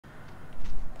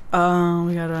Oh,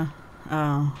 we gotta...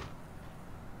 Oh.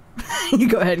 You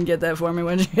go ahead and get that for me,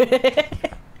 would you?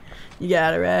 You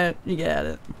got it, right? You got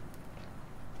it.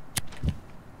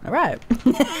 Alright.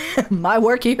 My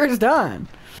work here is done.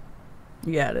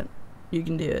 You got it. You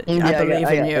can do it. Yeah, I believe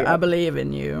in you. I believe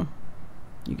in you.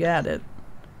 You got it.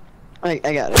 I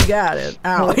got it. You got it.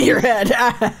 Ow, your head.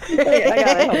 I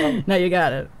got it. No, you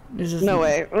got it. Just, No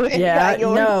way. Yeah,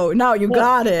 no, you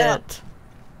got it.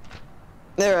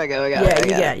 There I go. I got it.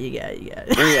 You got it.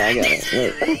 Yeah, I got it.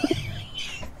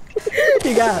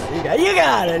 You got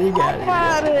it. You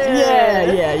got it.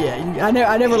 Yeah.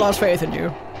 I never lost faith in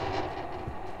you.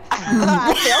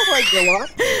 I felt like you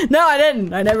lost. No, I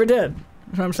didn't. I never did.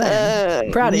 That's what I'm saying.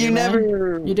 I'm proud of you. You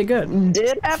never. You did good.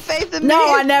 Did have faith in me?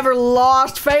 No, I never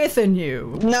lost faith in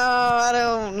you. No, I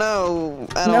don't know.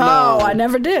 I don't know. No, I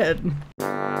never did.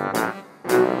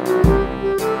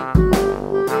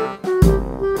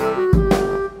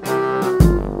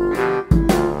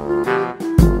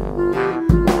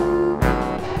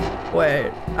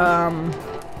 Wait,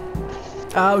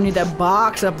 oh, we need that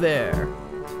box up there.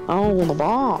 Oh, the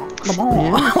box. The ball.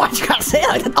 Yeah. Why'd you gotta say it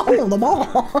like that? Oh, the ball.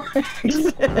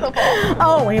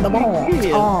 Oh, we need the box.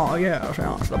 Yeah. Oh, yes,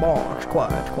 the box.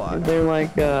 Quiet. They're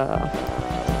like, Hello.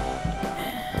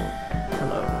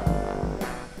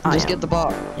 Just get the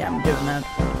box. Yeah, I'm doing that.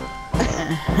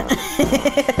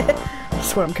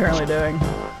 That's what I'm currently doing.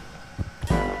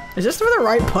 Is this for the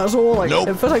right puzzle? Like, nope.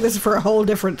 It feels like this is for a whole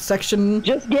different section.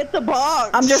 Just get the box.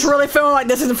 I'm just really feeling like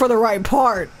this isn't for the right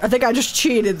part. I think I just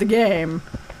cheated the game.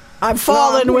 I've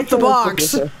fallen with the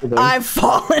box. I've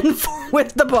fallen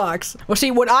with the box. Well,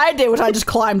 see, what I did was I just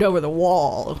climbed over the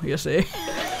wall, you see?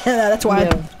 That's why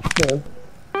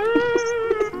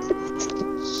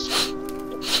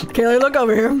Kayle, look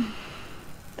over here.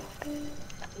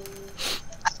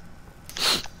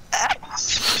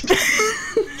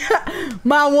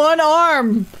 My one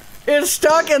arm is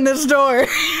stuck in this door.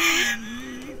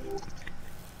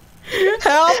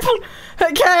 Help!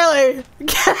 Kayle!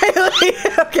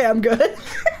 Okay, I'm good.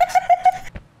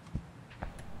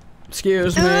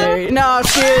 Excuse me. No,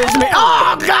 excuse me.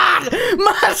 Oh, God!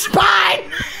 My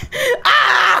spine!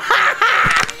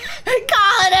 Ah!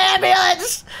 Call an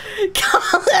ambulance!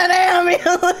 Call an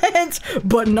ambulance!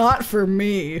 But not for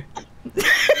me.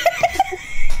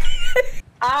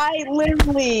 I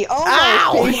literally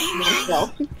almost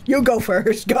Ow! You go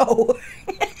first. Go.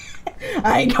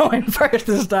 I ain't going first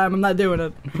this time. I'm not doing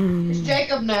it. It's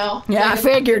Jacob now. Yeah, Jacob. I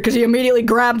figured because he immediately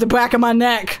grabbed the back of my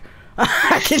neck.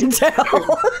 I can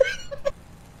tell.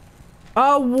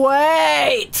 Oh,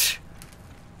 wait.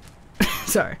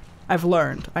 Sorry. I've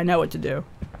learned. I know what to do.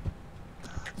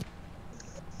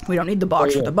 We don't need the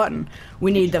box for the button. We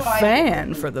need the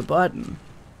fan for the button.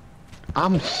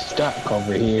 I'm stuck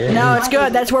over here. No, it's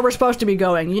good. That's where we're supposed to be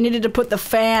going. You needed to put the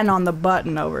fan on the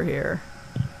button over here.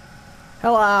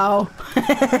 Hello.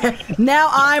 Now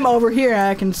I'm over here and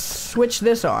I can switch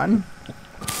this on.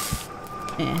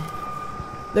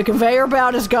 The conveyor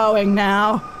belt is going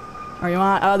now. Are you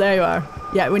on? Oh, there you are.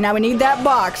 Yeah, now we need that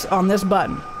box on this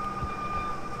button.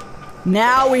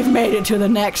 Now we've made it to the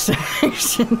next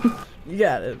section. You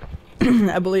got it.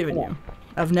 I believe in you.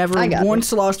 I've never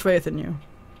once lost faith in you.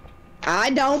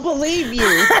 I don't believe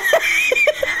you.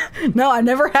 No, I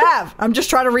never have. I'm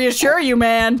just trying to reassure you,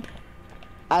 man.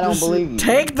 I don't believe you.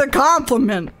 Take the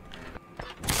compliment.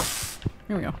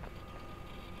 Here we go.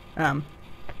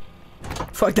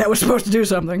 Fuck, that was supposed to do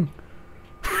something.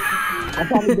 I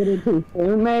probably did it too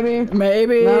soon, maybe?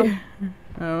 Maybe. No?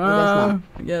 I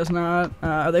guess not.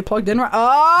 Are they plugged in right?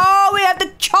 Oh, we have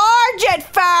to charge it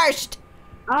first!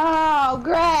 Oh,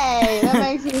 great. That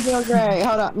makes me feel great.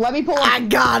 Hold on. Let me pull it. I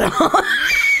got him.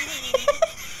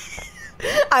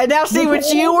 I now see what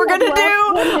you were gonna do.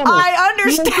 I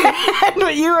understand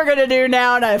what you were gonna do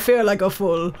now, and I feel like a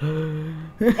fool. I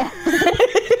was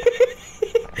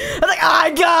like, oh,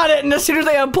 I got it, and as soon as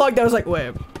they unplugged, I was like,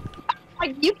 wait.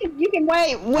 Like you can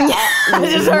wait. I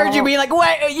just heard you being like,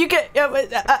 wait, you can.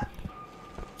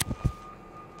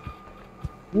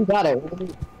 You got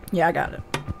it. Yeah, I got it.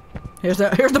 Here's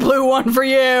the blue one for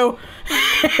you.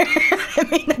 I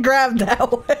mean to grab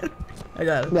that one. I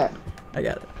got it. Yeah. I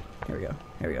got it. Here we go.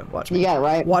 Here we go. Watch me. You got it,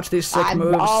 right? Watch these sick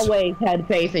moves. I've always had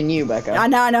faith in you, Becca. I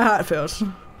know how it feels.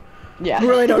 Yeah. I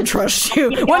really don't trust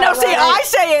you. Well, no, see, I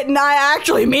say it and I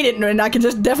actually mean it, and I can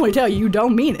just definitely tell you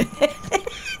don't mean it.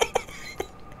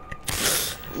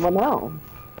 Well, no.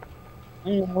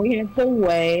 We have to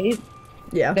wait.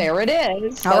 Yeah. There it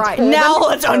is. All right, now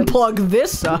let's unplug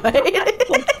this side.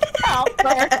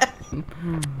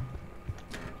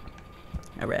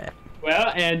 All right.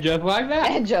 Well, and just like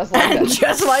that. And just like that.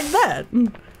 Just like that.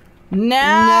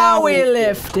 Now we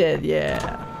lifted,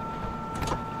 yeah.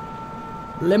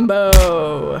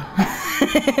 Limbo.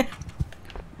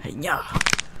 Yeah.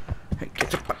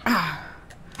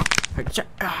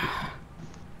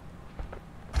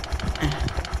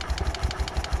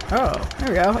 Oh, there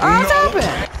we go. Oh, it's open.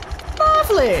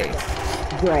 Lovely.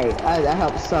 Great. That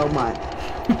helps so much.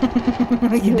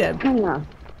 You did.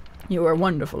 You were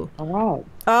wonderful. Alright.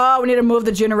 Oh, we need to move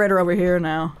the generator over here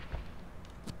now.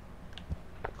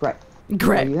 Great.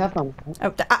 Great. You have fun.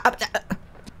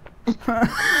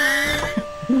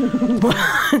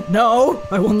 No,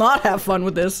 I will not have fun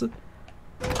with this.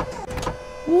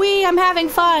 I'm having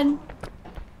fun.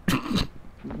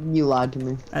 You lied to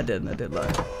me. I did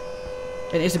lie.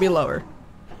 It needs to be lower.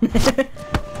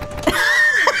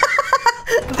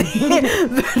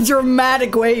 The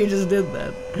dramatic way you just did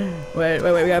that. Wait,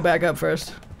 we gotta back up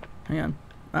first. Hang on.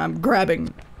 I'm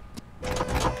grabbing.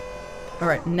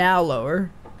 Alright, now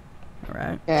lower.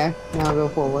 Alright. Okay, now go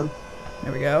forward.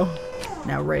 There we go.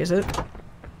 Now raise it.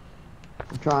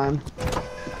 I'm trying.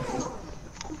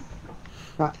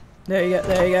 Right. There you go,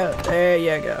 there you go, there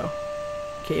you go.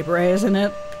 Keep raising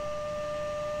it.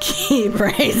 Keep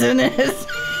raising it.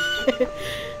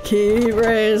 Keep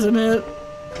raising it.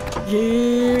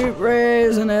 Keep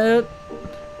raising it.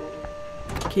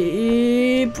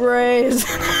 Keep raising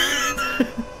it.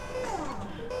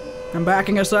 I'm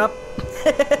backing us up.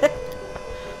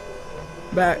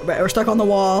 back, we're stuck on the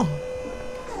wall.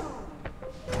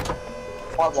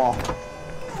 What wall?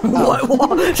 What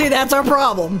wall? See, that's our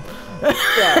problem.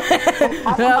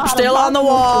 Yeah. Nope, still on the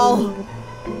wall.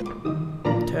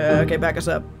 Okay, back us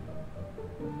up.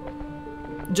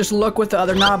 Just look with the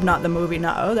other knob, not the movie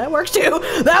knob. Oh, that works too!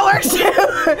 That works too!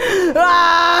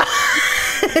 Ah!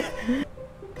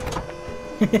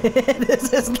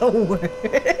 This is the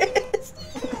worst.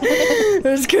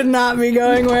 This could not be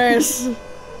going worse.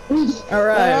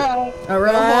 Alright.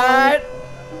 Alright.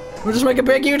 We'll just make a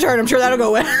big U-turn. I'm sure that'll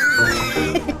go well.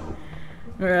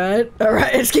 Alright.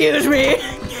 Alright, excuse me.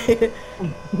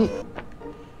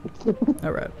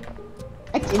 Alright.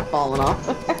 I keep falling off.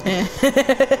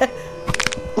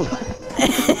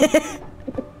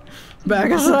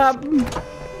 Back us up.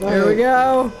 Here we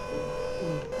go.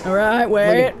 Alright,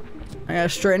 wait. I gotta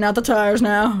straighten out the tires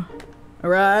now.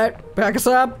 Alright, back us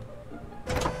up.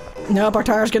 Nope, our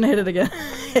tire's gonna hit it again.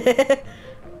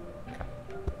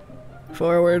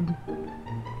 Forward.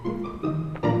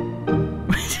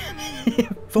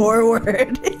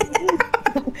 Forward.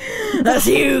 That's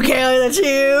you, Kayle, that's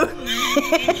you.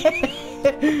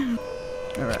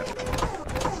 Alright.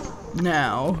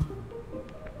 Now.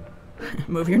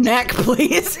 Move your neck,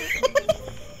 please.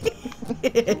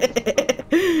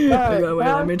 Wait,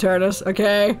 let me turn us.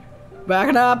 Okay. Back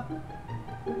it up.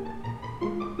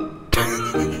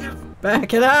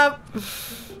 Back it up.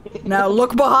 Now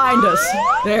look behind us.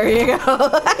 There you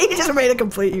go. You just made a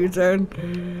complete U-turn.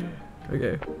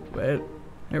 Okay, wait.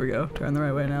 There we go. Turn the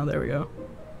right way now. There we go.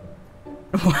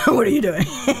 What are you doing?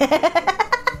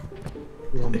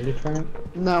 You want me to try it?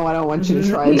 No, I don't want you to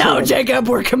try it. No, Jacob,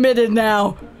 we're committed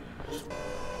now.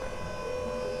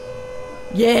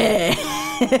 Yeah.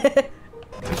 It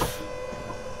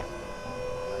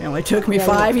only took me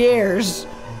 5 years.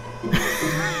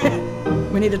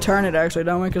 We need to turn it actually,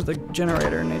 don't we? Because the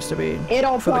generator needs to be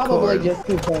It'll for probably the cord. just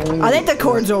keep going. I think the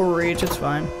cords will reach. It's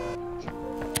fine.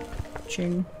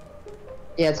 Ching.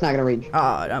 Yeah, it's not gonna reach.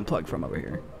 Ah, it unplugged from over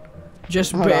here.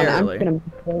 Just Hold barely. on,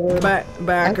 I'm gonna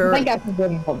Backer. I think I can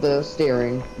bring up the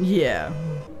steering. Yeah.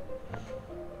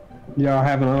 Y'all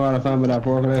having a lot of fun with that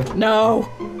forklift? No.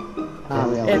 Not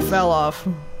really. It fell off.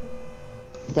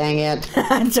 Dang it.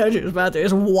 I told you it was about to.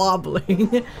 It's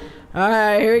wobbling.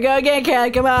 Alright, here we go again,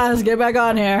 Kayle. Come on, let's get back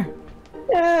on here.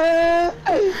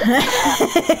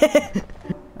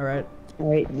 Alright.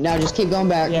 Alright, now just keep going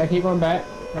back. Yeah, keep going back.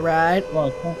 Alright.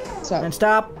 So, And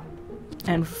stop.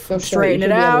 And go straighten straight. it You should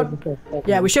be out. able to fix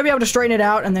Yeah, we should be able to straighten it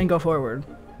out and then go forward.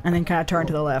 And then kind of turn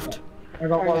to the left.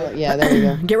 it. Yeah, there you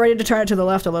go. Get ready to turn it to the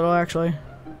left a little, actually.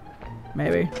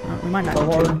 Maybe. Oh, we might not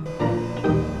need to.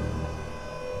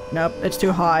 Nope, it's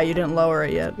too high. You didn't lower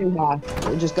it yet. Too high.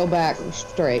 Just go back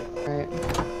straight. Alright.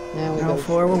 Now we Go go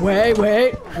forward. Wait. Wait.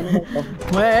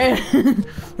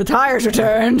 The tires are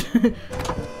turned.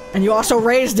 And you also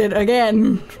raised it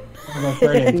again.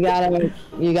 You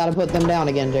gotta put them down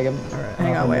again, Jacob. Alright,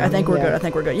 hang on, wait. I think we're good. I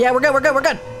think we're good. Yeah, we're good. We're good. We're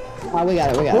good. Oh, we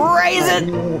got it. We got it. Raise it!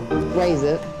 Raise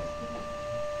it.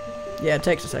 Yeah, it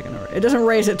takes a second. It doesn't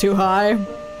raise it too high.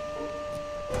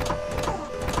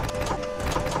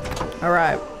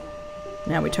 Alright.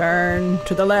 Now we turn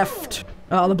to the left.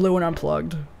 Oh, the blue one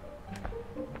unplugged.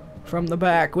 From the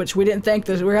back, which we didn't think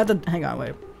this. We had to. Hang on,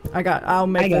 wait. I'll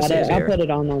make this easier. I'll put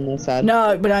it on this side.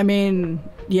 No, but I mean,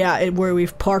 yeah, where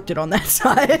we've parked it on that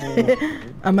side.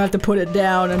 I'm gonna have to put it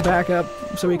down and back up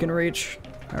so we can reach.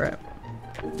 Alright.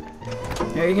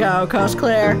 There you go, coast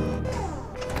clear.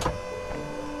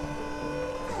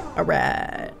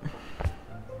 Alright.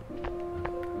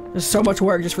 There's so much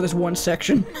work just for this one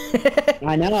section.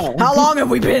 I know. How long have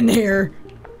we been here?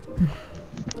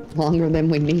 Longer than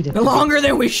we needed. Longer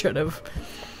than we should have.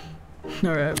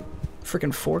 Alright.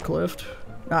 Freaking forklift.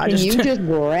 Can you just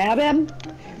grab him?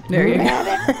 There you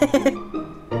go.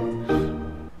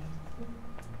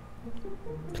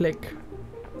 Click.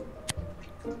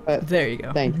 There you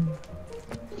go. Thank you.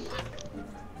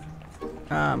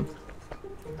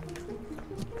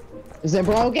 Is it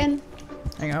broken?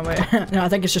 Hang on, wait. No, I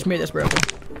think it's just me that's broken.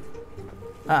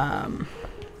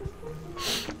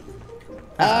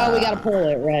 Oh, we gotta pull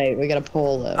it, right. We gotta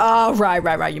pull it. Oh,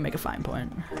 right. You make a fine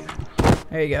point.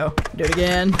 There you go. Do it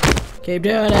again. Keep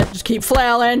doing it. Just keep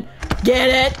flailing. Get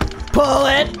it. Pull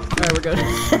it. Alright, we're good.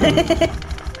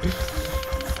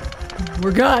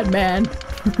 We're good, man.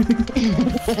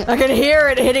 I can hear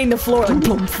it hitting the floor like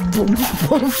boom, boom,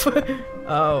 boom.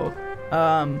 Oh.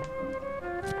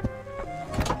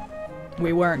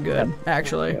 We weren't good,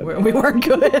 actually. We weren't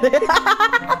good.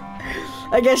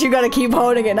 I guess you gotta keep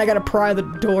holding it and I gotta pry the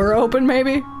door open,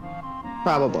 maybe?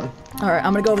 Probably. Alright,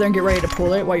 I'm gonna go over there and get ready to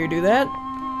pull it while you do that.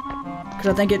 Because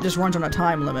I think it just runs on a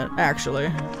time limit,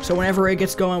 actually. So whenever it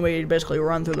gets going, we basically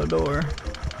run through the door.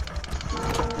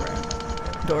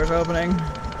 Right. Door's opening.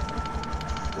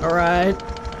 Alright.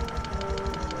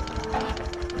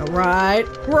 Alright.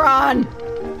 Run!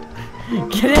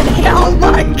 Get in here! Oh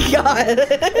my god!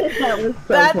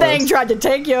 That thing tried to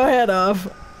take your head off.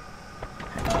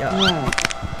 Yeah.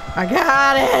 I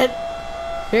got it!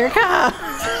 Here it comes!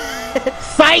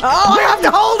 Fight! Oh, I have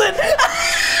to hold it!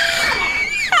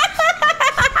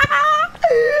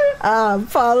 I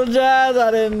apologize,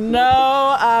 I didn't know.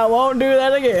 I won't do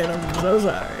that again. I'm so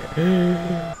sorry.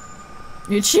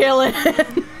 You chilling?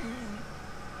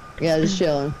 Yeah, just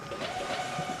chilling.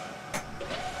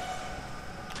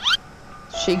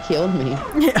 She killed me.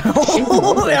 Yeah.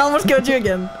 I almost killed you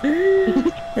again.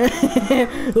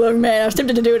 Look, man, I was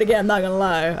tempted to do it again, not gonna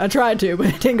lie. I tried to, but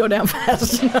it didn't go down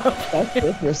fast enough. That's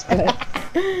disrespect.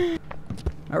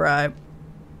 Alright.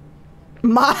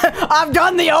 I've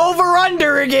done the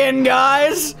over-under again,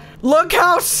 guys! Look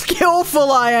how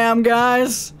skillful I am,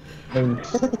 guys!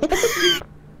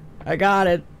 I got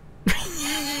it.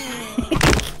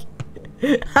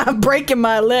 I'm breaking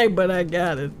my leg, but I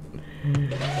got it.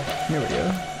 Here we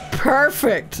go.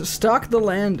 Perfect! Stuck the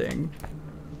landing.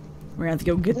 We're gonna have to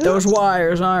go get those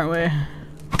wires, aren't we?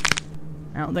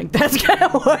 I don't think that's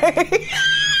gonna work.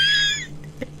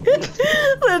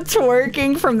 The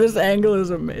twerking from this angle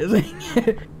is amazing.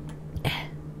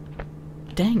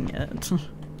 Dang it.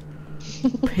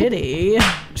 Pity.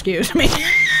 Excuse me.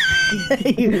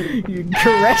 you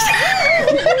caress.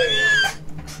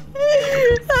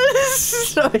 That is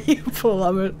so evil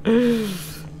of it.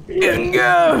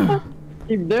 Go.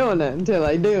 Keep doing it until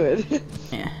I do it.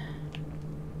 Yeah.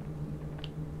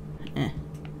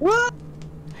 What?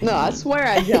 No, I swear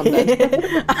I jumped.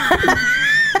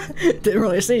 Didn't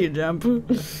really see you jump.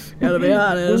 Gotta be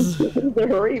honest. The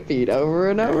repeat over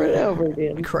and over and over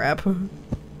again. Crap.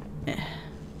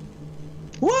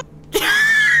 What?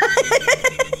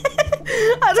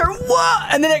 I heard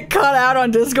what? And then it cut out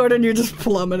on Discord and you're just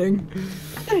plummeting.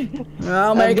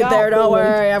 I'll make it there, don't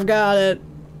worry, I've got it.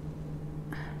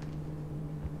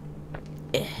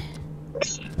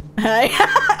 Hey.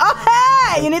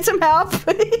 Oh, hey! You need some help?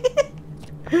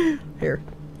 Here.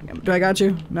 Do I got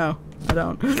you? No, I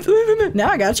don't. Now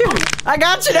I got you. I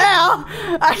got you now!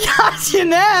 I got you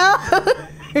now!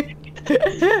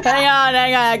 Hang on,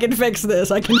 I can fix this.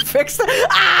 I can fix this.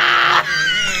 Ah!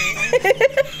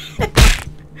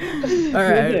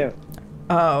 Alright.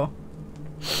 Oh.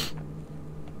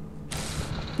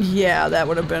 Yeah, that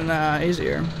would have been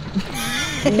easier.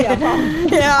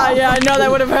 Yeah, I know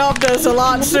that would have helped us a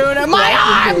lot sooner. My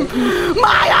arm!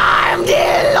 My arm!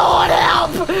 Dear Lord,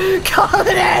 help! Call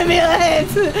an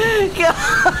ambulance!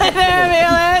 Call an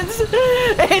ambulance!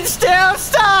 It's still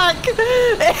stuck!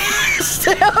 It's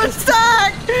still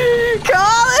stuck!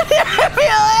 Call an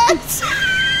ambulance!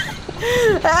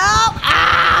 Help!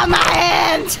 Ah, my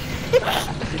hand!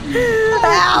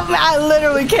 Help! I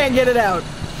literally can't get it out.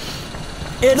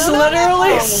 It's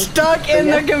literally stuck in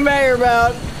the conveyor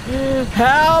belt.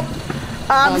 Help!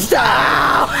 I'm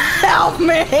stuck! Help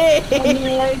me! I'm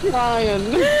really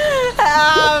trying.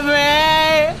 Help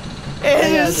me!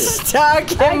 It's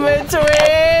stuck in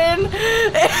between.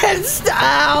 It's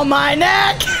oh my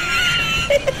neck!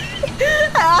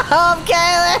 Help,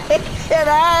 Kayle! It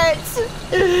hurts!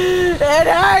 It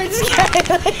hurts,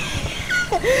 Kayle!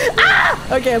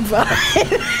 Ah! Okay, I'm fine.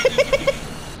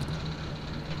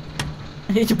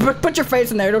 You put your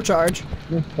face in there, it'll charge.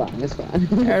 It's fine, it's fine.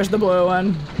 There's the blue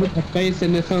one. Put my face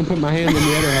in this one, put my hand in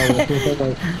the other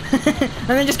hole. And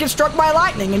then just get struck by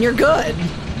lightning and you're good.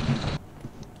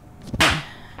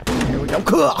 Here we go.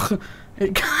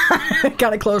 It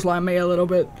kind of clotheslined me a little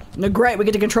bit. No, great, we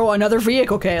get to control another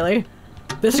vehicle, Kayle.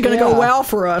 This is gonna go well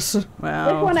for us.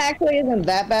 Wow. This one actually isn't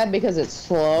that bad because it's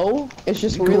slow. It's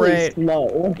just really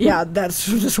slow. Yeah, that's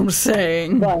what I'm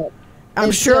saying. But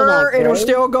I'm sure it'll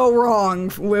still go wrong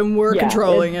when we're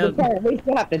controlling it. We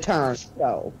still have to turn,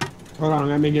 so. Hold on,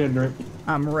 let me get a drink.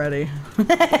 I'm ready.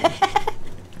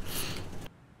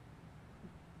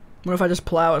 What if I just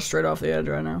plow it straight off the edge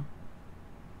right now?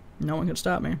 No one can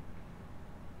stop me.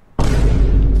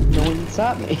 No one can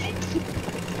stop me.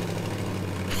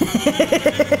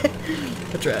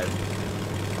 That's right.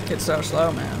 It's so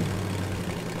slow, man.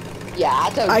 Yeah, I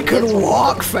told you. I could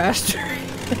walk faster.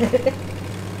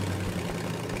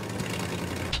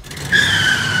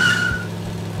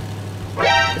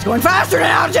 It's going faster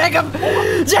now, Jacob!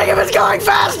 Jacob is going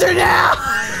faster now!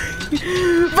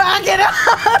 Back it up!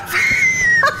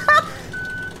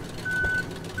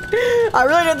 I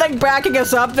really didn't think backing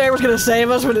us up there was gonna save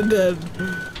us, but it did.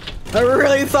 I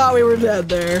really thought we were dead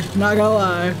there. Not gonna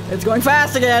lie. It's going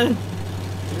fast again.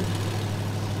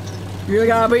 You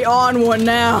gotta be on one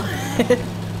now.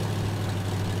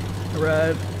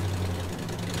 Alright.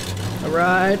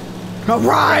 Alright.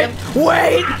 Alright!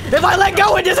 Wait! If I let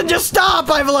go, it doesn't just stop,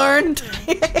 I've learned!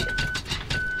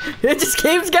 It just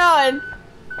keeps going.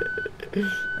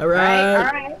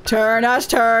 Alright. Turn us,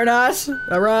 turn us.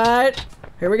 Alright.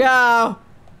 Here we go.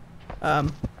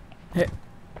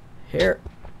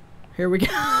 Here we go.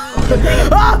 No!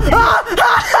 No!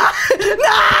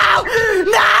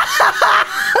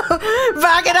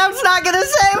 Back it up's not gonna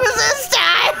save us this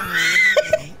time!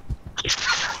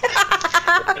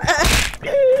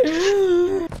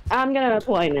 I'm gonna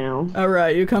play now.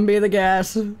 Alright, you come be the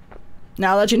gas.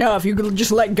 Now I'll let you know, if you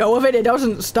just let go of it, it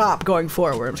doesn't stop going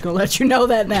forward. I'm just gonna let you know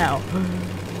that now.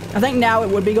 I think now it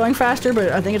would be going faster,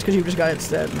 but I think it's because you just got it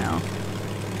set now.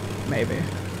 Maybe.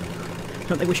 I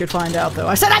don't think we should find out, though.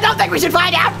 I said I don't think we should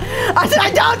find out! I said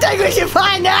I don't think we should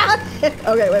find out!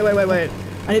 Okay, wait.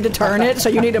 I need to turn it, so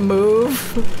you need to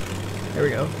move. There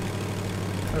we go.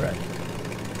 Alright.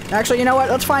 Actually, you know what?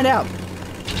 Let's find out.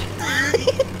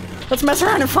 Let's mess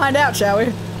around and find out, shall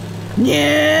we?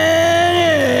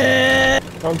 Yeah! I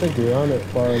don't think you're on it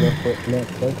far enough for it not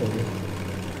thinking.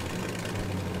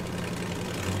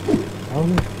 I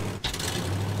don't know.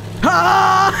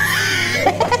 Ah!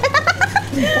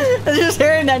 Just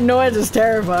hearing that noise is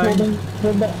terrifying.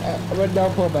 Pull back.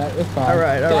 It's fine.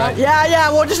 Alright.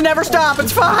 Yeah, we'll just never stop.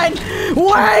 It's fine.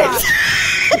 Wait!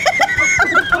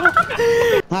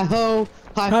 Hi-ho.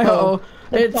 Hi-ho.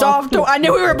 It's off to— I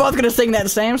knew we were both gonna sing that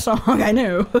same song. I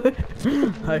knew.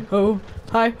 Hi-ho.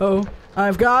 Hi-ho.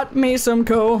 I've got me some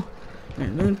coal. Or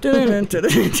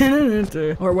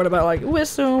what about like,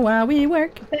 whistle while we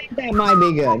work? I think that might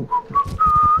be good.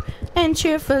 And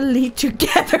cheerfully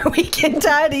together we can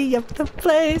tidy up the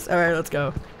place. Alright, let's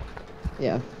go.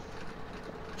 Yeah.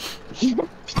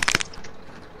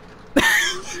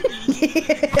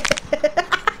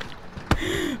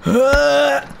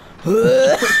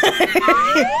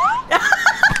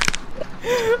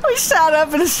 We sat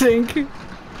up in a sink.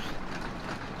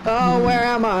 Oh, where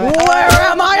am I? Where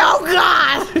am I? Oh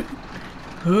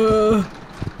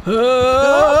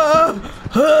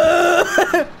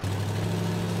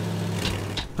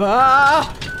God!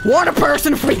 Water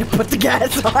person for you to put the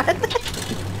gas on.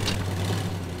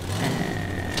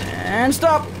 And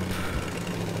stop.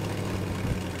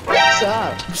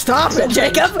 Stop it,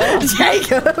 Jacob!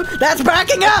 Jacob! That's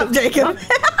backing up, Jacob!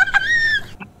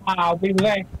 I'll be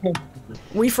late.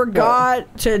 We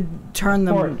forgot to turn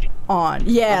them on.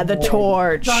 Yeah, the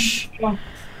torch.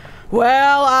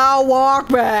 Well, I'll walk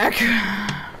back.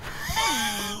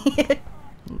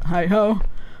 Hi-ho,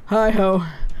 hi-ho.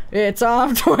 It's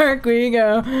off to work we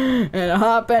go. And a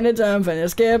hop and a jump and a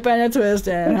skip and a twist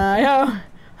and hi-ho.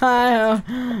 Hi-ho,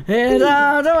 it's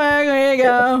off to work we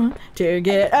go to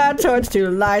get a torch to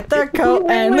light the coal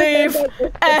and leave.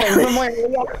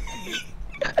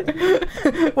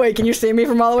 Wait, can you see me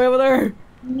from all the way over there?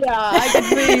 Yeah, I can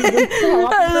see you.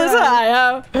 This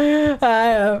hi-ho,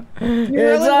 hi-ho,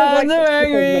 it's off to work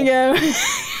we go.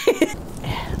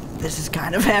 This is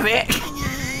kind of heavy.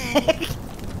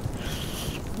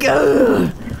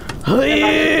 Go.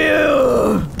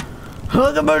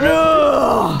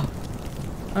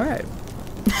 Alright.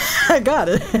 I got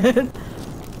it.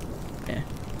 Yeah.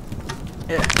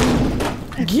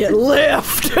 Yeah. Get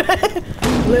left.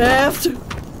 Left.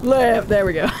 Left. There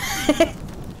we go.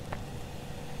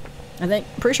 I think,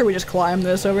 pretty sure we just climbed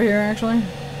this over here, actually.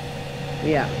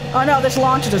 Yeah. Oh no, this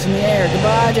launches us in the air.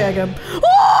 Goodbye, Jacob.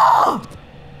 Oh!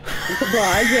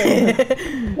 Goodbye, Jacob.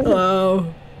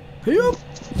 Hello. Yep.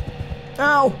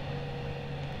 Ow.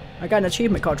 I got an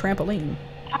achievement called trampoline.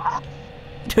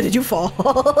 Did you fall?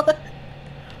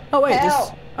 Oh wait,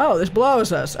 this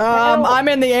blows us. I'm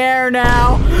in the air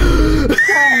now.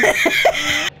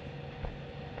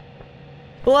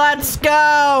 Let's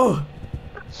go.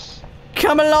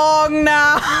 Come along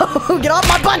now. Get off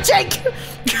my butt cheek.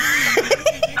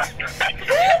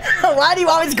 Why do you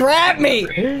always grab me?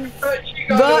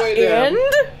 The end?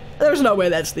 There's no way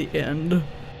that's the end.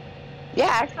 Yeah,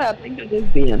 actually, I think it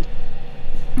is the end.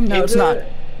 No, it's not.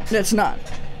 It's not.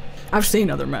 I've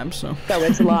seen other maps, so. So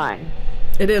it's lying.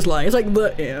 It is lying. It's like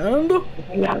the end.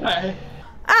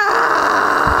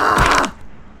 Ah!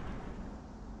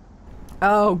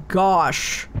 Oh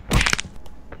gosh.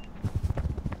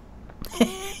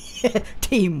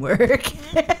 Teamwork.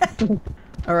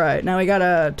 Alright, now we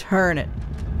gotta turn it.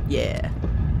 Yeah.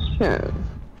 Sure.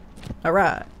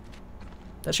 Alright.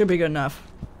 That should be good enough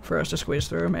for us to squeeze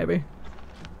through, maybe.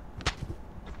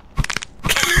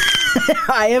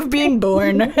 I have been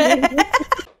born.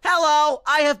 Hello,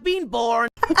 I have been born.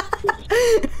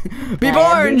 Be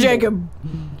born, Jacob.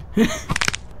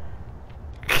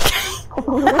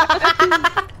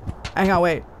 Hang on,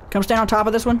 wait. Come stand on top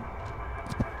of this one.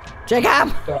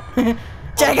 Jacob!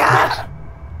 Jacob!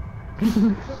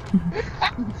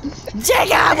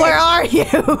 Jacob, where are you?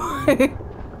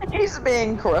 He's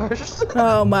being crushed.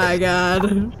 Oh my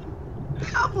god.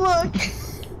 Look.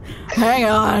 Hang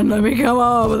on, let me come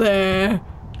over there.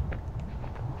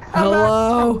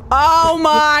 Hello? Oh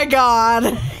my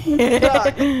god!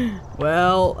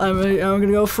 Well, I'm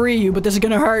gonna go free you, but this is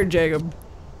gonna hurt, Jacob.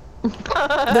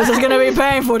 This is gonna be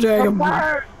painful, Jacob.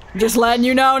 Just letting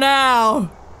you know now.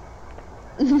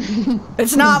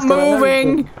 It's not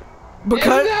moving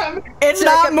because it's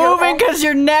not moving because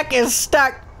your neck is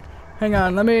stuck. Hang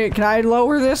on, can I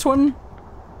lower this one?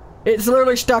 It's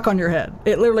literally stuck on your head.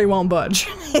 It literally won't budge.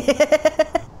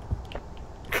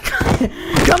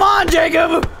 Come on,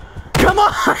 Jacob! Come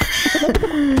on!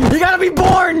 You gotta be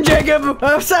born, Jacob!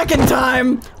 A second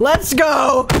time! Let's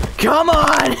go! Come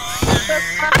on!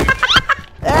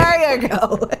 There you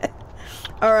go!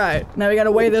 Alright, now we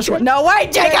gotta weigh this one. No,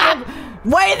 wait, Jacob!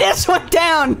 Weigh this one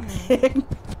down!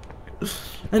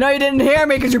 I know you didn't hear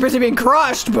me because you're busy being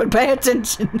crushed, but pay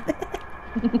attention.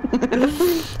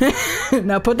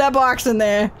 Now put that box in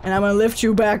there, and I'm gonna lift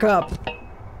you back up.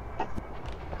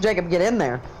 Jacob, get in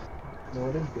there. No,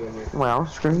 it didn't be in there. Well,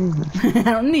 screw you. I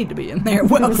don't need to be in there.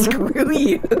 Well, screw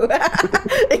you.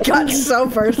 It got so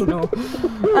personal.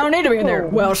 I don't need to be in there.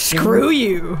 Well, screw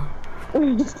you.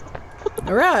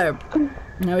 Alright.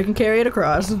 Now we can carry it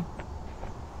across.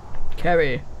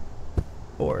 Carry.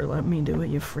 Or let me do it,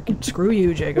 you freaking. Screw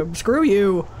you, Jacob. Screw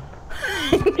you.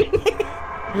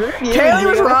 Kayle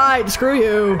was right. Screw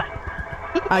you.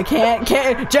 I can't.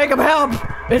 Jacob, help!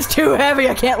 It's too heavy.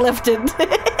 I can't lift it.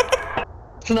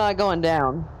 It's not going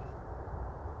down.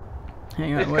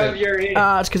 Hang on, wait.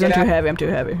 It's because I'm too heavy. I'm too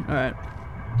heavy. All right,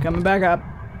 coming back up.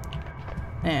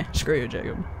 Screw you,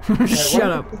 Jacob. Shut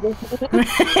up.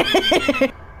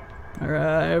 All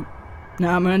right.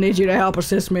 Now I'm gonna need you to help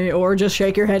assist me, or just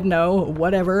shake your head no,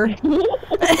 whatever.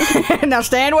 Now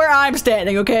stand where I'm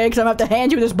standing, okay? Because I'm gonna have to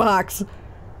hand you this box.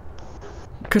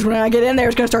 Because when I get in there,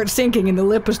 it's gonna start sinking, and the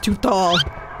lip is too tall.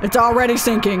 It's already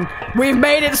sinking. We've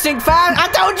made it sink fast. I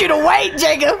told you to wait,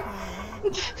 Jacob.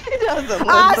 He doesn't listen.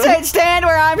 I said stand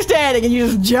where I'm standing, and you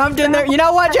just jumped in there. You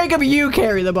know what, Jacob? You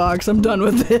carry the box. I'm done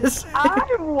with this. I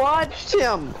watched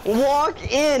him walk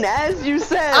in as you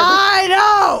said. I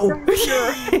know.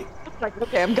 Like,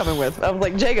 okay, I'm coming with. I was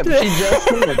like, Jacob, she just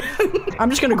did. I'm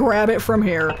just gonna grab it from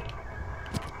here,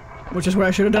 which is what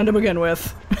I should have done to begin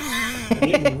with.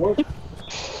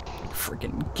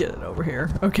 Freaking get it over here.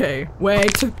 Okay,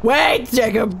 wait,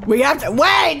 Jacob. We have to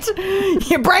wait.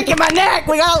 You're breaking my neck.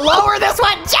 We gotta lower this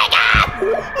one,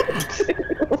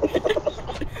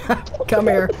 Jacob. Come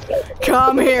here.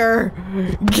 Come here.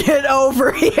 Get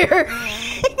over here.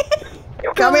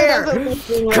 Come here.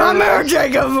 Come here,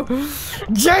 Jacob.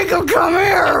 Jacob, come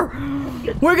here.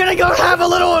 We're gonna go have a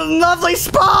little lovely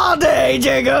spa day,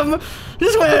 Jacob.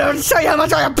 Just want to show you how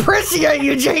much I appreciate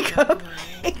you, Jacob.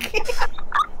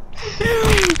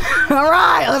 All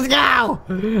right, let's go.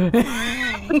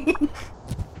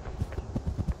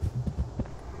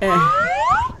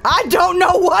 I don't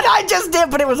know what I just did,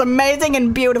 but it was amazing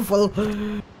and beautiful.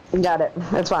 Got it.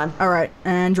 That's fine. All right,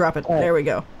 and drop it. There we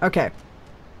go. Okay.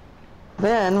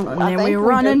 Then, and then we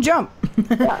run and jump.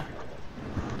 Yeah.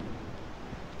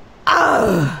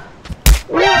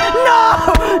 No!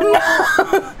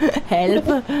 Help!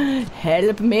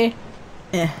 Help me!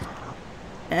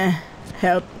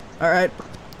 Help! All right.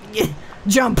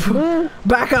 Jump!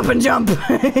 Back up and jump!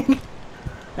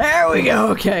 There we go.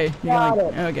 Okay.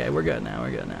 Okay, we're good now.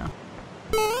 We're good now.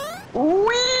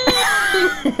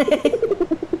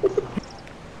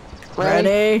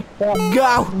 Ready?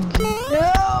 Go!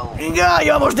 No! Go!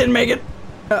 You almost didn't make it.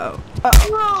 Uh-oh.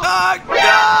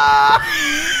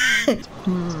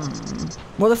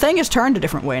 Well, the thing is turned a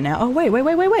different way now. Oh,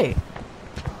 wait.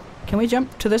 Can we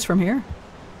jump to this from here?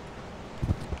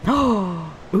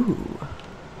 Oh! Ooh.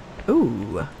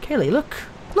 Kayle, look!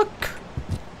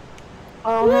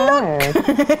 Oh, look!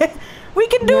 We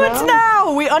can do it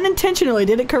now! We unintentionally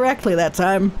did it correctly that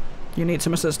time. You need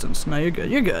some assistance. No, you're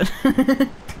good.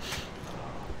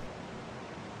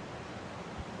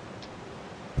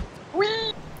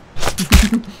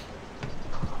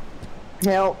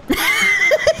 Help.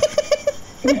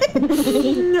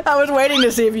 I was waiting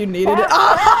to see if you needed it.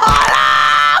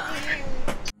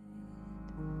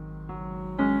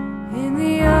 In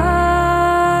the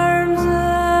arms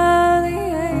of the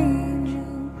angel.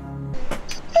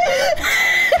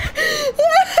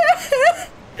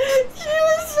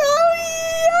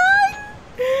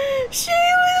 She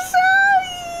was so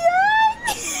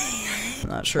young. I'm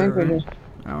not sure.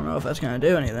 I don't know if that's gonna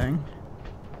do anything.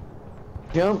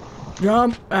 Jump.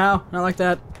 Ow, not like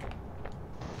that.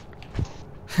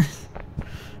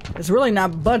 It's really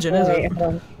not budging, is it?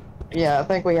 Yeah, I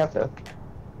think we have to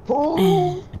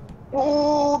pull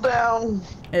down.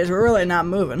 It's really not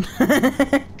moving.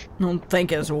 I don't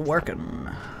think it's working.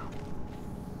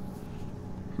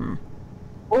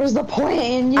 What is the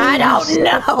plan? I don't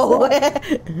know.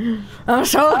 I'm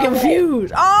so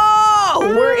confused.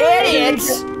 Oh, we're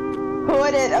idiots.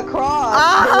 Put it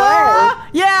across the way.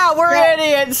 Yeah, we're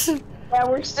idiots. Yeah,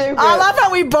 we're stupid. I love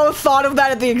how we both thought of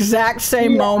that at the exact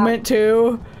same moment,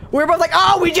 too. We were both like,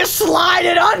 oh, we just slide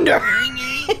it under.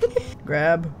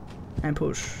 Grab and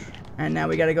push. And now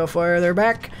we gotta go further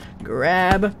back.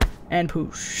 Grab and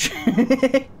push.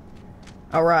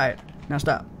 Alright, now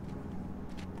stop.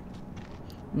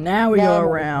 Now we go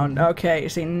around. Okay,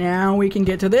 see, now we can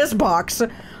get to this box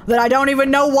that I don't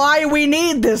even know why we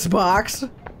need this box.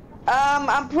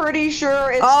 I'm pretty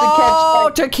sure it's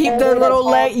to keep the little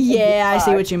leg. Yeah, I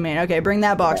see what you mean. Okay, bring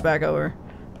that box back over.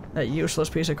 That useless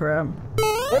piece of crap.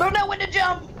 I don't know when to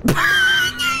jump.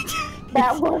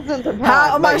 That wasn't the part.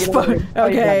 How am I supposed?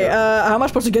 Okay, how am I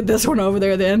supposed to get this one over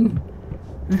there then?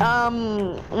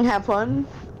 Have fun.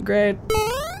 Great.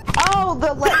 Oh,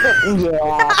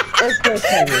 yeah, it's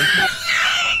okay.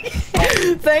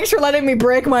 Thanks for letting me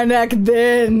break my neck,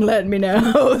 then let me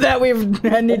know that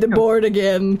I need to board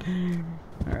again.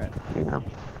 Alright.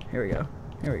 Here we go.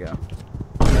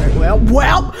 Alright,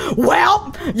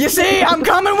 well, you see, I'm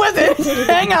coming with it!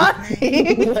 Hang on!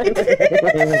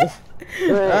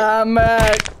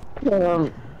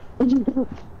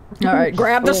 Alright,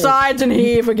 grab the sides and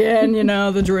heave again, you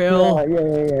know, the drill.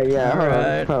 Yeah.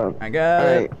 Alright, I got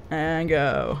it, and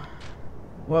go.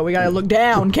 Well, we gotta look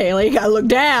down, Kayle. You gotta look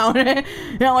down. You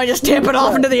don't want to just tip it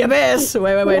off into the abyss.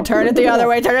 Wait. Turn it the other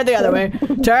way. Turn it.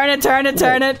 Turn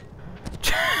it.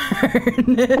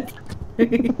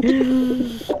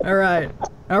 Alright.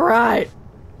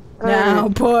 Now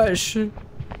push.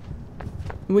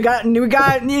 We got.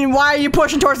 Why are you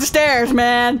pushing towards the stairs,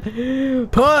 man?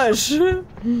 Push. Nope.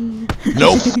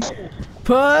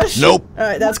 Push. Nope.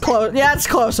 Alright, that's close. Yeah, it's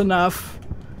close enough.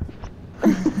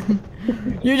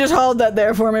 You just hold that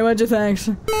there for me, would you? Thanks.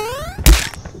 Oh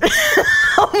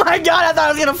my god, I thought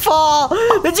I was gonna fall!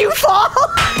 Did you fall?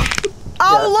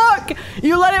 Oh look!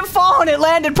 You let it fall and it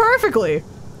landed perfectly!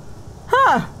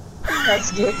 Huh.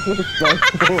 That's good.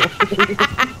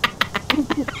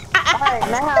 Alright,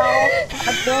 now,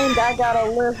 I think I gotta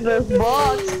lift this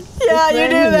box. Yeah, you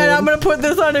do that. I'm gonna put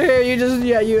this under here. You just,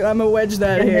 I'm gonna wedge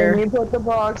that here. And then you put the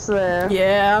box there.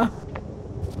 Yeah.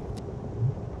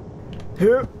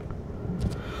 Here.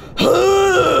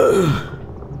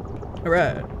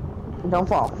 Alright. Don't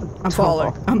fall. I'm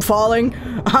falling.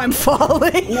 My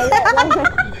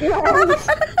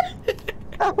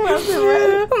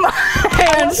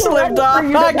hand slipped off.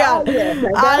 I got it.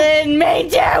 I didn't mean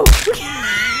to.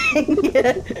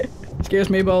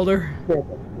 Excuse me, Boulder.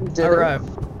 Alright.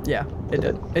 Yeah, it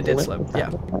did. It did slip.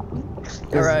 Yeah.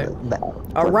 Alright.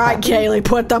 Alright, Kayle,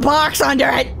 put the box under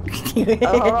it.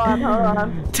 Hold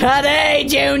on. Today,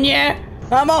 Junior.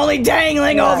 I'm only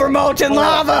dangling over molten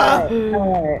lava!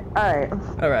 Alright.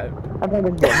 Alright. I think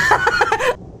it's good.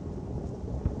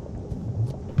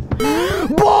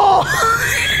 Bull!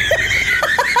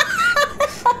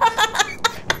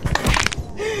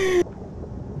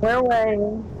 We're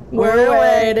waiting. We're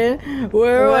waiting.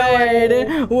 We're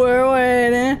waiting. We're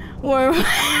waiting. We're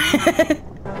waiting.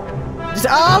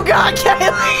 Oh God,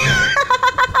 Kayle!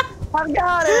 I've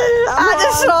got it. I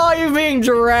just saw you being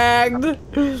dragged.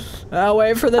 I'll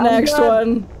wait for the next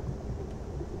one.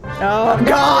 Oh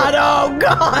God! Oh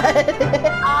God!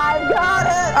 I got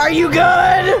it. Are you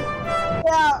good?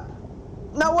 Yeah.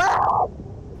 No way.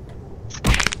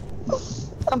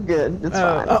 I'm good. It's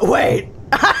fine. Oh wait!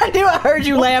 I knew I heard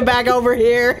you land back over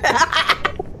here.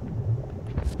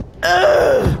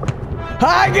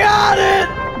 I got it!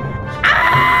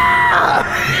 Ah!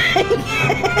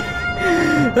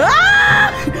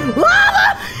 Ah!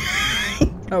 Lava!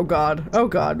 Oh God! Oh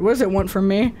God! What does it want from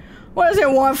me? What does it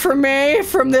want from me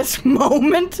from this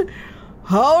moment?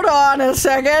 Hold on a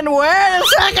second. Wait a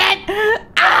second!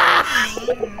 Ah!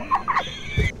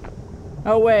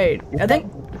 Oh wait! I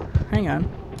think. Hang on.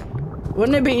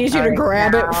 Wouldn't it be easier to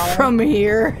grab it from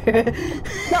here?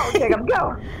 Go, Jacob,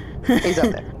 go. He's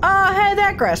up there. Oh, hey,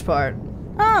 that grass part.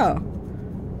 Oh.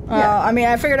 Yeah. I mean,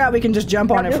 I figured out we can just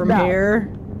jump on it from here.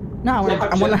 No,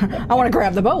 I want to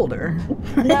grab the boulder.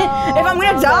 No, if I'm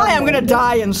gonna die, I'm gonna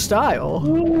die in style.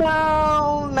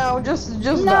 No, just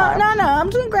No, die. no, I'm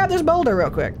just gonna grab this boulder real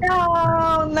quick.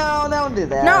 No, don't do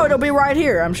that. No, it'll be right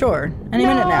here, I'm sure. Any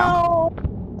minute now.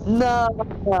 No.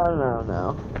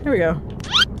 Here we go.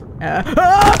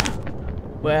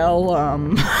 Well,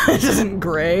 this isn't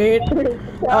great.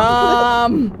 No,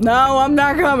 I'm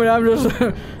not coming. I'm just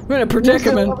I'm in a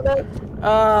predicament.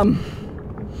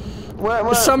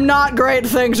 What? Some not great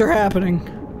things are happening.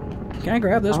 Can I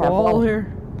grab this wall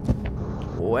here?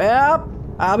 Well,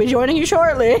 I'll be joining you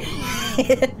shortly.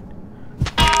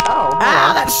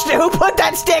 Ah, that's stupid. Put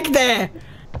that stick there.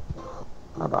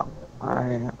 Hold on.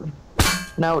 Alright.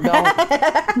 No, don't.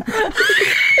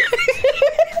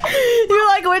 You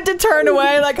like went to turn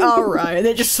away, like, alright, and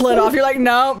it just slid off. You're like,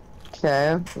 nope.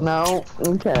 Okay. No.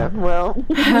 Okay. Well.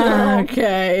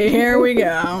 Okay, here we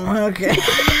go. Okay.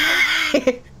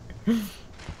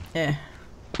 Yeah.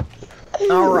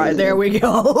 Alright, there we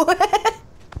go.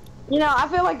 You know, I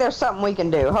feel like there's something we can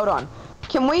do. Hold on.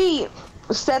 Can we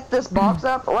set this box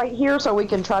up right here so we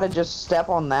can try to just step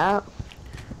on that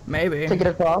Maybe. to get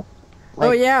across? Oh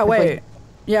Like, yeah, if wait.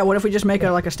 Yeah, what if we just make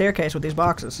like a staircase with these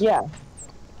boxes? Yeah.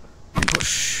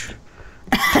 Push.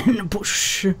 And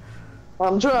push.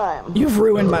 I'm trying. You've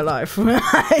ruined my life.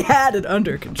 I had it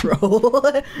under control.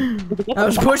 I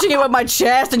was pushing it with my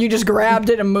chest and you just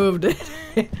grabbed it and moved it.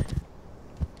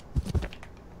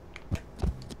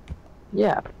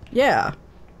 Yeah. Yeah.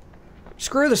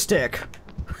 Screw the stick.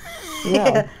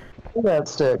 Yeah. That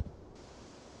stick.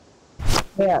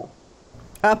 Yeah.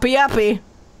 Uppy uppy.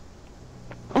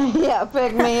 Yeah,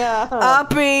 pick me up.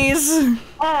 Uppies.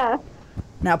 Ah.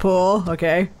 Now pull,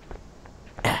 okay.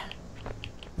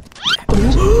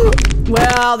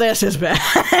 Well, this is bad.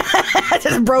 I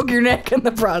just broke your neck in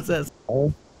the process.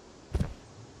 And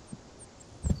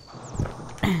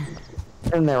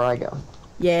there I go.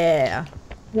 Yeah.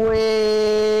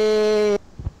 Wait.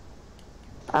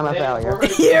 I'm a failure.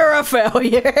 You're a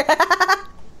failure.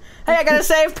 Hey, I got a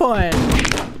save point.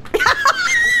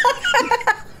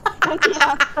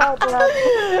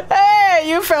 Hey,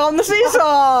 you fell on the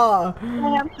seesaw.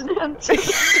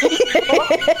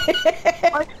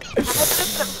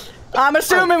 I'm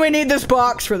assuming we need this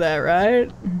box for that, right?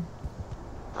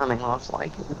 I mean, most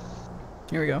likely.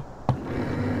 Here we go.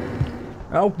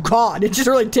 Oh God, it just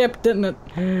really tipped, didn't it?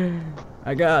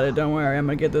 I got it, don't worry, I'm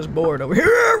gonna get this board over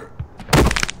here.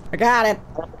 I got it.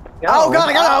 Oh God,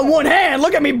 I got it on one hand.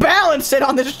 Look at me balance it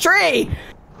on this tree.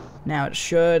 Now it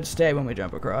should stay when we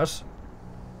jump across.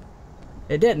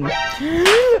 It didn't.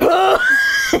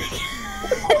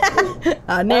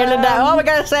 I nearly died. Oh, we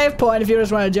got a save point if you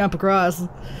just want to jump across.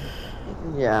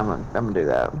 Yeah, I'm gonna do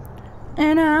that.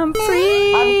 And I'm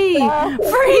free,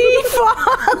 free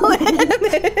falling.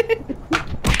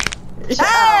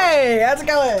 Hey, how's it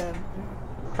going?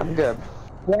 I'm good.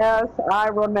 Yes, I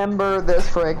remember this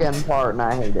friggin' part and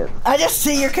I hate it. I just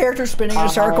see your character spinning in a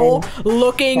circle,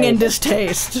 looking in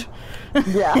distaste.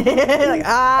 Yeah. Like,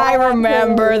 I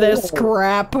remember this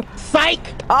crap. Psych!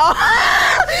 Oh.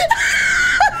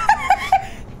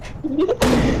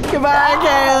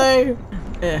 Goodbye,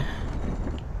 Kayle.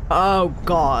 Oh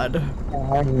God.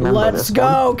 Let's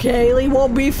go, Kayle. We'll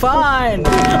be fine.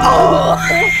 Oh.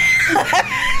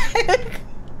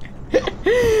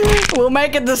 We'll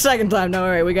make it the second time. Don't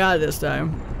worry, we got it this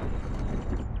time.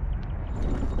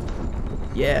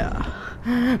 Yeah.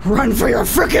 Run for your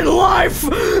freaking life!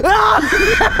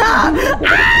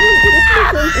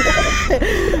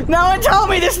 No one told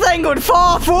me this thing would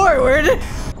fall forward!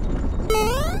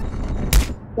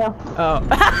 Yeah. Oh.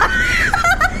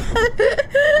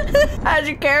 Has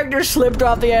your character slipped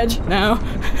off the edge? No.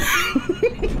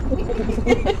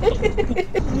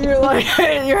 You're like,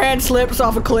 your hand slips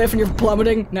off a cliff and you're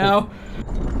plummeting? No.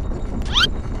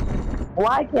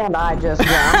 Why can't I just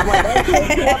jump? Wait, that's so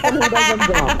tough and he doesn't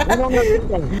jump. I don't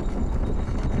understand.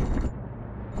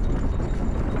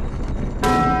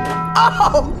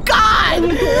 Oh God!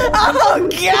 Oh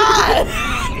God!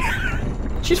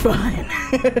 She's fine.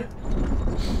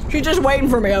 She's just waiting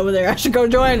for me over there. I should go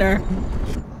join her.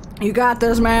 You got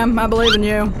this, ma'am. I believe in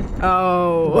you.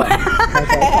 Oh.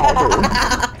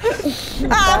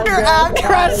 After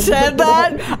I said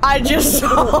that, I just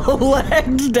saw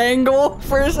legs dangle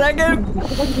for a second.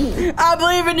 I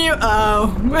believe in you.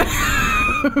 Oh.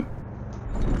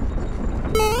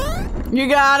 You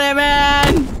got it,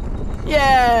 man.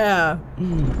 Yeah.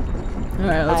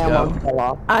 Alright, let's go.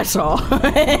 I saw.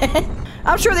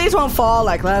 I'm sure these won't fall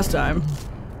like last time.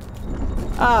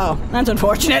 Oh, that's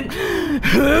unfortunate.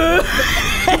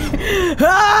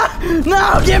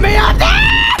 No, get me out there!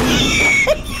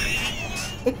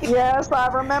 Yes, I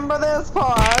remember this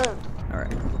part.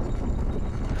 Alright.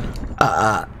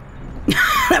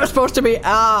 That was supposed to be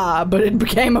but it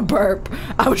became a burp.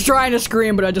 I was trying to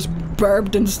scream, but I just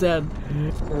burped instead.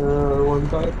 One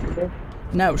side.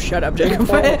 No, shut up, Jacob.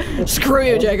 Screw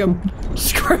you, Jacob.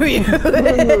 Screw you.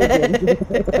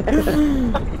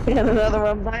 And another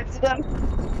one bites them.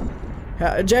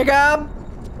 Jacob!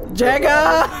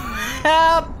 Jacob!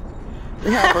 Help!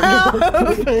 Help! Help!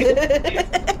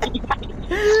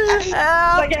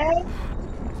 Okay.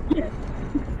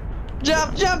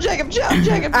 Jump, Jacob, jump,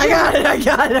 Jacob. I got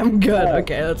it, I'm good.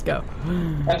 Okay, let's go.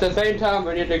 At the same time,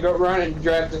 we need to go run and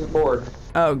drag this board.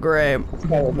 Oh, great.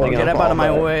 Well, get up out of my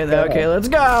way, though. Okay, let's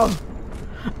go.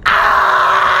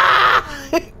 Ah!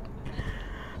 Hey,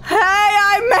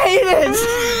 I made it!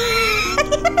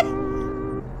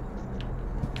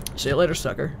 See you later,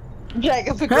 sucker.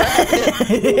 Jacob, grab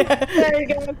it. There you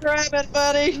go, grab it,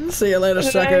 buddy. See you later,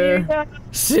 sucker.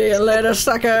 See you later,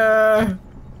 sucker.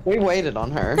 We waited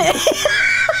on her.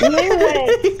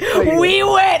 We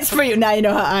wait for you. Now you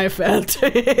know how I felt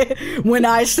when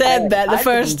I said that the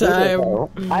first time.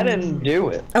 I didn't do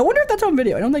it. I wonder if that's on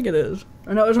video. I don't think it is.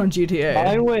 I know it was on GTA.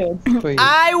 I wait for you.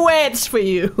 I waits for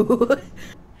you.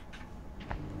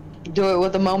 Do it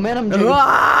with the momentum, Jude.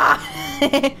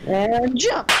 And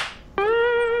jump.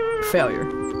 Failure.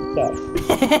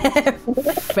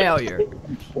 Failure.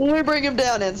 We bring him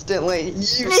down instantly.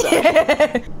 You suck.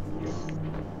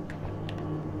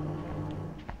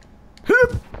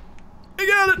 I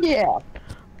got it. Yeah.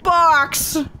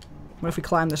 Box. What if we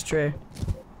climb this tree?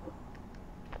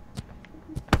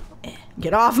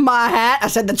 Get off my hat. I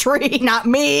said the tree, not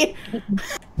me.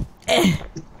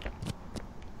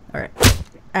 Alright.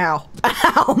 Ow.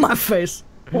 Ow, my face.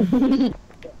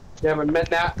 Yeah, but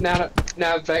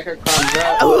now Jacob comes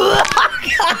up.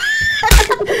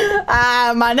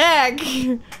 My neck.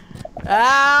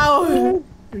 Ow.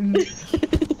 You're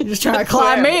just trying to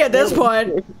climb me at this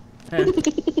point.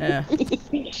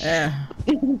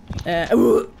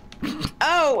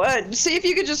 Oh, see if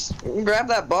you could just grab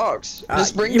that box.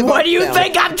 Just bring the What box do you down.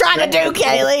 think I'm trying to do,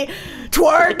 Kayle?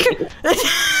 Twerk?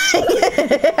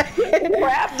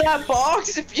 Grab that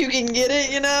box if you can get it,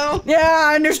 you know? Yeah,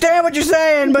 I understand what you're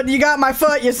saying, but you got my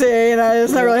foot, you see, and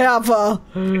it's not really helpful.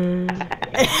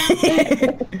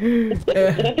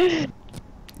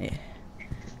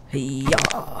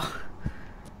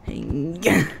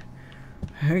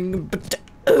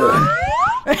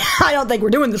 I don't think we're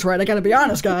doing this right, I gotta be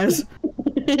honest, guys.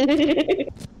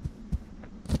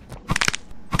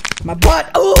 My butt!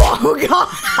 Oh god!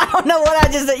 I don't know what I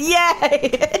just said.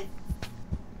 Yay!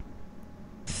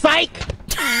 Psych!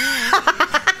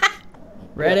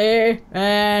 Ready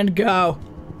and go.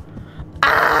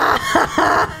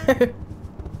 Ah!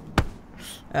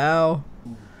 Ow.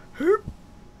 Hoop.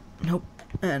 Nope.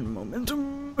 And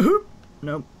momentum. Hoop.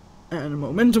 Nope. And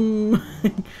momentum.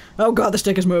 Oh god, the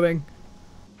stick is moving.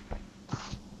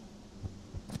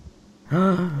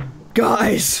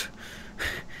 Guys!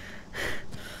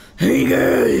 Hey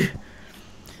guys!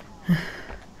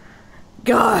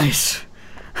 Guys!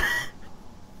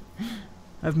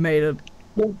 I've made it.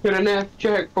 To the next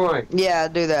checkpoint. Yeah,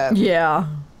 do that. Yeah.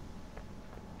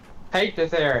 Hate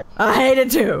this area. I hate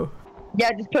it too.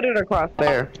 Yeah, just put it across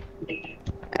there.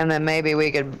 And then maybe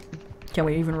we could... Can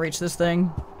we even reach this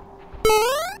thing?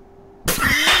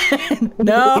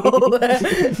 No!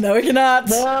 No, we cannot.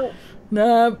 No.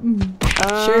 No.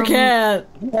 Sure can't.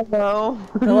 Hello.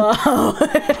 Hello.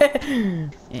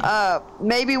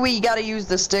 Maybe we gotta use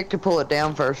the stick to pull it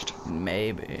down first.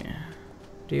 Maybe.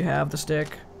 Do you have the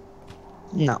stick?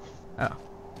 No. Oh.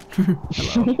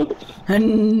 Hello.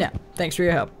 No. Thanks for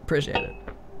your help. Appreciate it.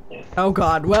 Oh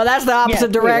god. Well, that's the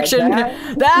opposite direction.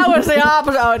 That was the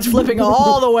opposite. Oh, it's flipping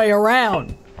all the way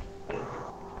around.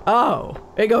 Oh.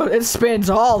 It spins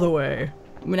all the way.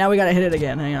 Now we gotta hit it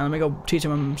again. Hang on, let me go teach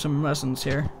him some lessons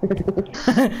here.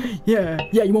 Yeah,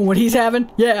 you want what he's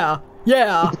having? Yeah.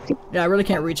 Yeah, I really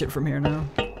can't reach it from here now.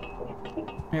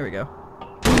 There we go.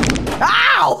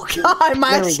 Ow! God,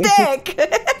 my stick!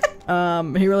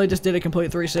 He really just did a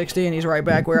complete 360 and he's right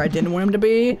back where I didn't want him to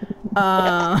be.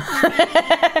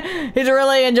 He's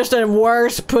really in just a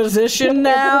worse position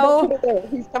now.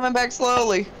 He's coming back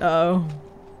slowly. Oh.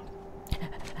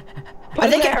 I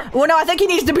think I think he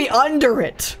needs to be under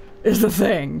it, is the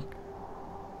thing.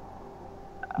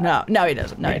 No, he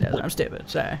doesn't. No, he doesn't. I'm stupid.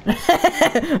 Sorry.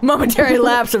 Momentary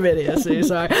lapse of idiocy.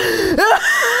 Sorry.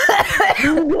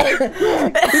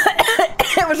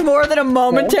 It was more than a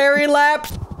momentary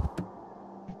lapse.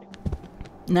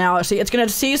 Now, see, it's gonna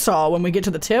seesaw when we get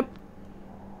to the tip.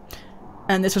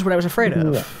 And this is what I was afraid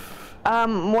of.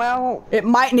 Well... It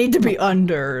might need to be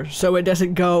under, so it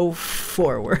doesn't go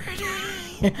forward.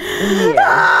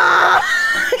 Yeah.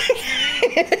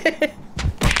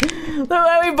 The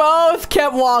way we both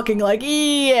kept walking, like,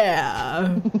 yeah.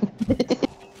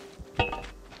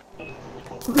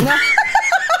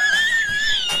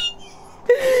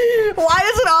 Why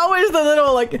is it always the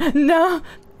little, like, no?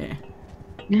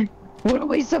 What are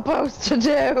we supposed to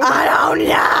do? I don't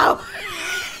know!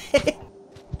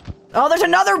 Oh, there's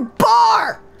another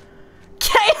bar!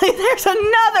 Kayle, there's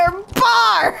another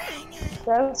bar!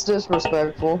 That's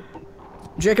disrespectful.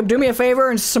 Jacob, do me a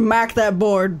favor and smack that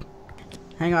board.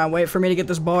 Hang on, wait for me to get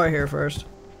this bar here first.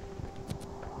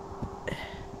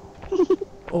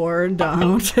 Or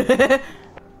don't.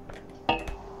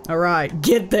 Alright,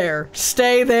 get there.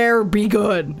 Stay there, be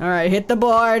good. Alright, hit the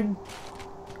board.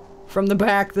 From the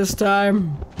back this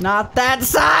time. Not that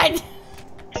side!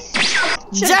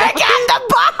 Jacob, the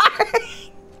bar!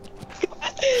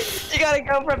 You gotta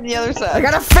go from the other side. I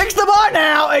gotta fix the bar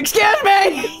now! Excuse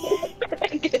me!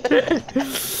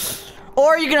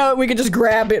 Or we could just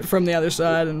grab it from the other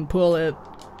side and pull it.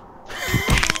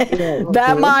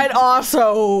 That might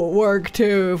also work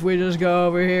too if we just go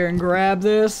over here and grab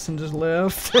this and just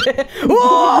lift.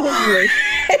 Whoa! I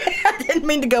didn't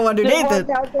mean to go underneath it.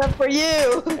 It worked out for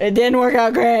you. It didn't work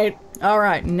out great.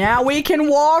 Alright, now we can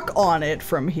walk on it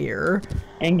from here.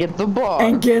 And get the bar.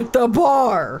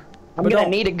 I'm gonna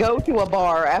need to go to a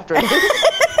bar after this.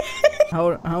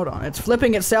 Hold on. It's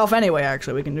flipping itself anyway,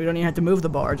 actually. We don't even have to move the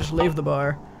bar. Just leave the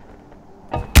bar.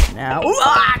 Now.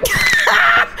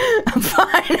 I'm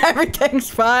fine. Everything's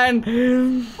fine.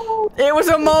 It was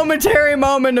a momentary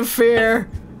moment of fear.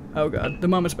 Oh god. The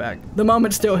moment's back. The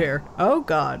moment's still here. Oh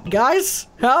god. Guys,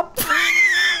 help.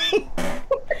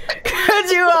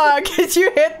 Could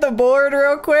you hit the board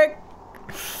real quick?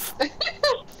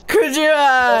 Could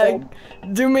you,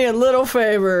 do me a little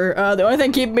favor? The only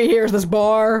thing keeping me here is this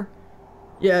bar.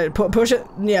 Yeah, push it.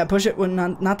 Yeah, push it. Well,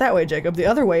 not that way, Jacob. The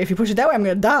other way. If you push it that way, I'm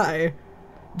gonna die.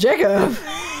 Jacob!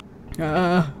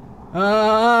 My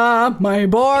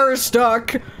bar is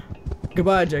stuck.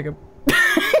 Goodbye, Jacob.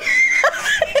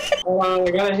 Hold on,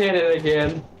 I gotta hit it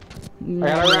again. I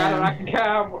gotta ride like a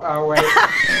cow. Oh, wait.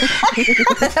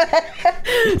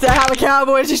 Is that how the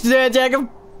Cowboys used to do it, Jacob?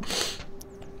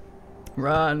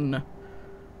 Run.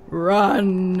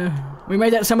 Run. We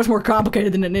made that so much more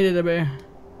complicated than it needed to be.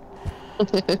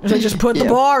 So just put the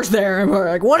bars there and we're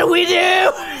like, what do we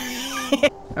do?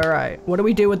 Alright, what do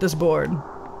we do with this board?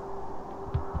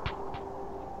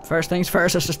 First things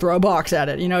first, let's just throw a box at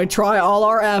it. You know, try all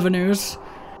our avenues.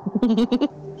 Wait.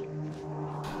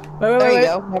 There you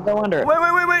go. I'll go under it.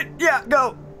 Wait. Yeah,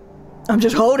 go. I'm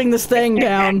just holding this thing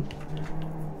down.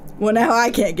 Well, now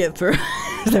I can't get through.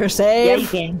 They're safe. Yeah, you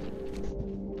can.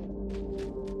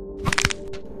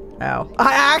 Ow.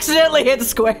 I accidentally hit the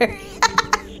square.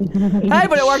 Hey,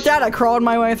 but it worked out. I crawled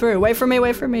my way through. Wait for me.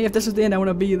 If this is the end, I want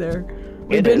to be there.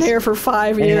 We've been here for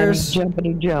 5 years.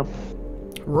 Jumpity jump.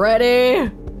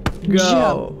 Ready?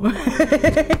 Go.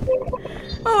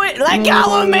 Oh, wait, let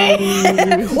go of me!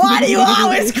 Why do you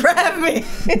always grab me?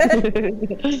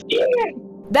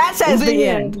 That says the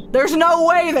end. There's no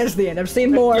way that's the end. I've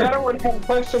seen more. The other one had a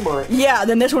question mark. Yeah,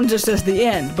 then this one just says the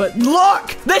end. But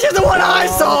look! This is the one I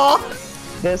saw!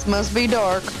 This must be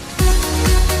dark.